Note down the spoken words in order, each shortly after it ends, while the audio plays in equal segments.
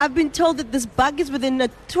I've been told that this bug is within a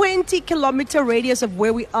 20-kilometer radius of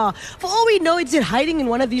where we are. For all we know, it's hiding in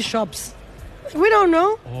one of these shops. We don't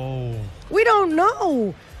know. Oh. We don't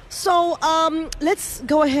know. So, let's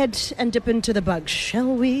go ahead and dip into the bug,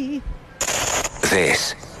 shall we?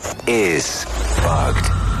 This is Bugged.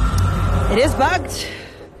 It is bugged.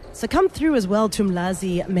 So come through as well to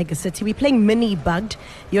Umlazi Mega City. We're playing mini bugged.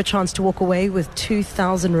 Your chance to walk away with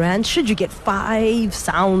 2,000 rand. Should you get 5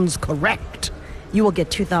 sounds correct, you will get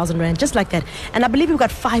 2,000 rand, just like that. And I believe we've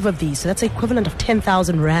got 5 of these, so that's the equivalent of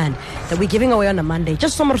 10,000 rand that we're giving away on a Monday.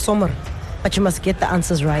 Just sommer. But you must get the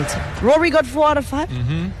answers right. Rory got 4 out of 5.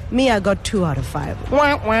 Me, I got 2 out of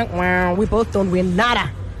 5. We both don't win nada.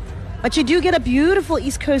 But you do get a beautiful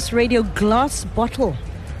East Coast Radio glass bottle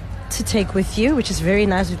to take with you, which is very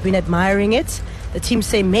nice. We've been admiring it. The team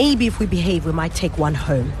say maybe if we behave, we might take one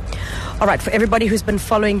home. All right, for everybody who's been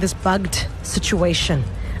following this bugged situation,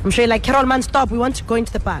 I'm sure you're like, Carol, man, stop. We want to go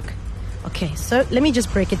into the bug. Okay, so let me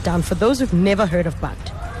just break it down. For those who've never heard of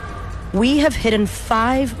bugged, we have hidden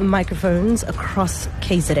 5 microphones across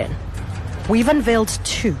KZN. We've unveiled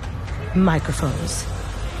 2 microphones.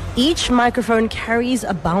 Each microphone carries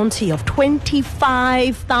a bounty of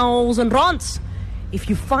 25,000 rands. If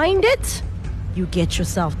you find it, you get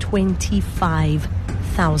yourself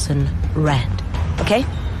 25,000 rand. Okay?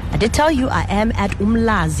 I did tell you I am at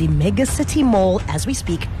Umlazi Mega City Mall as we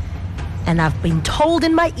speak, and I've been told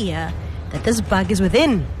in my ear that this bug is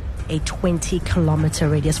within a 20-kilometer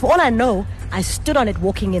radius. For all I know, I stood on it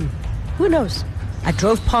walking in. Who knows? I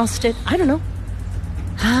drove past it. I don't know.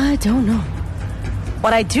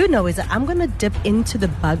 What I do know is that I'm going to dip into the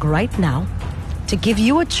bug right now to give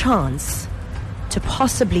you a chance to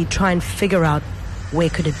possibly try and figure out where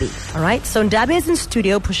could it be. All right? So Ndabe is in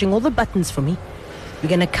studio pushing all the buttons for me. We're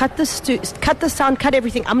going to cut the sound, cut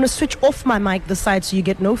everything. I'm going to switch off my mic this side so you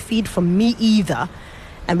get no feed from me either.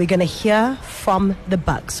 And we're going to hear from the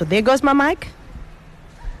bug. So there goes my mic.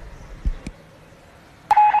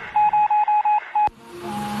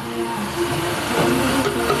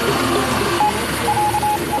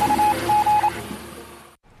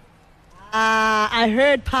 I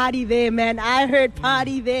heard party there, man. I heard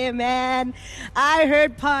party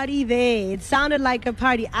there. It sounded like a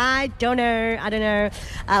party. I don't know.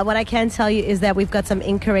 What I can tell you is that we've got some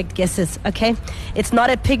incorrect guesses, okay? It's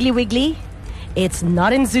not at Piggly Wiggly. It's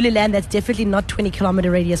not in Zululand. That's definitely not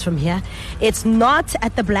 20-kilometer radius from here. It's not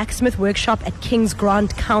at the blacksmith workshop at Kings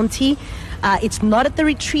Grant County. It's not at the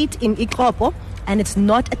retreat in Ikopo. And it's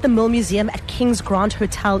not at the Mill Museum at Kings Grant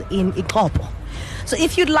Hotel in Ikopo. So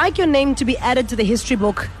if you'd like your name to be added to the history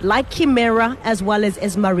book, like Chimera as well as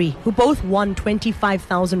Esmarie, who both won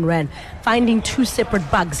 25,000 rand, finding 2 separate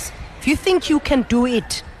bugs. If you think you can do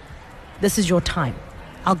it, this is your time.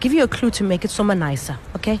 I'll give you a clue to make it so much nicer,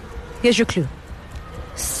 okay? Here's your clue.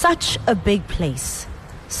 Such a big place,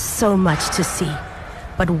 so much to see.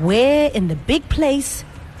 But where in the big place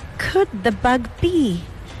could the bug be?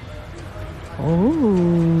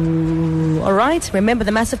 Oh, all right. Remember,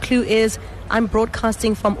 the massive clue is I'm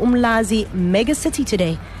broadcasting from Umlazi Mega City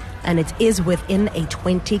today, and it is within a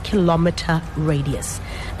 20-kilometer radius.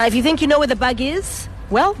 Now, if you think you know where the bug is,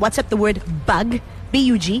 well, WhatsApp the word bug,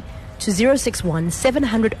 B-U-G, to 061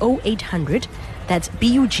 700 0800. That's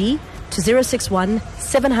B-U-G to 061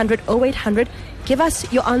 700 0800. Give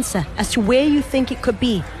us your answer as to where you think it could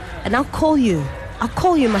be, and I'll call you. I'll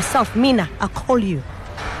call you myself, Mina. I'll call you.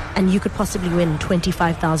 And you could possibly win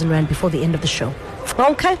 25,000 rand before the end of the show.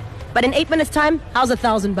 Okay? But in 8 minutes' time, how's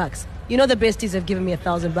 $1,000? You know the besties have given me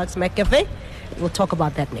 $1,000, McCafe. We'll talk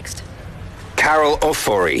about that next. Carol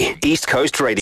Ofori, East Coast Radio.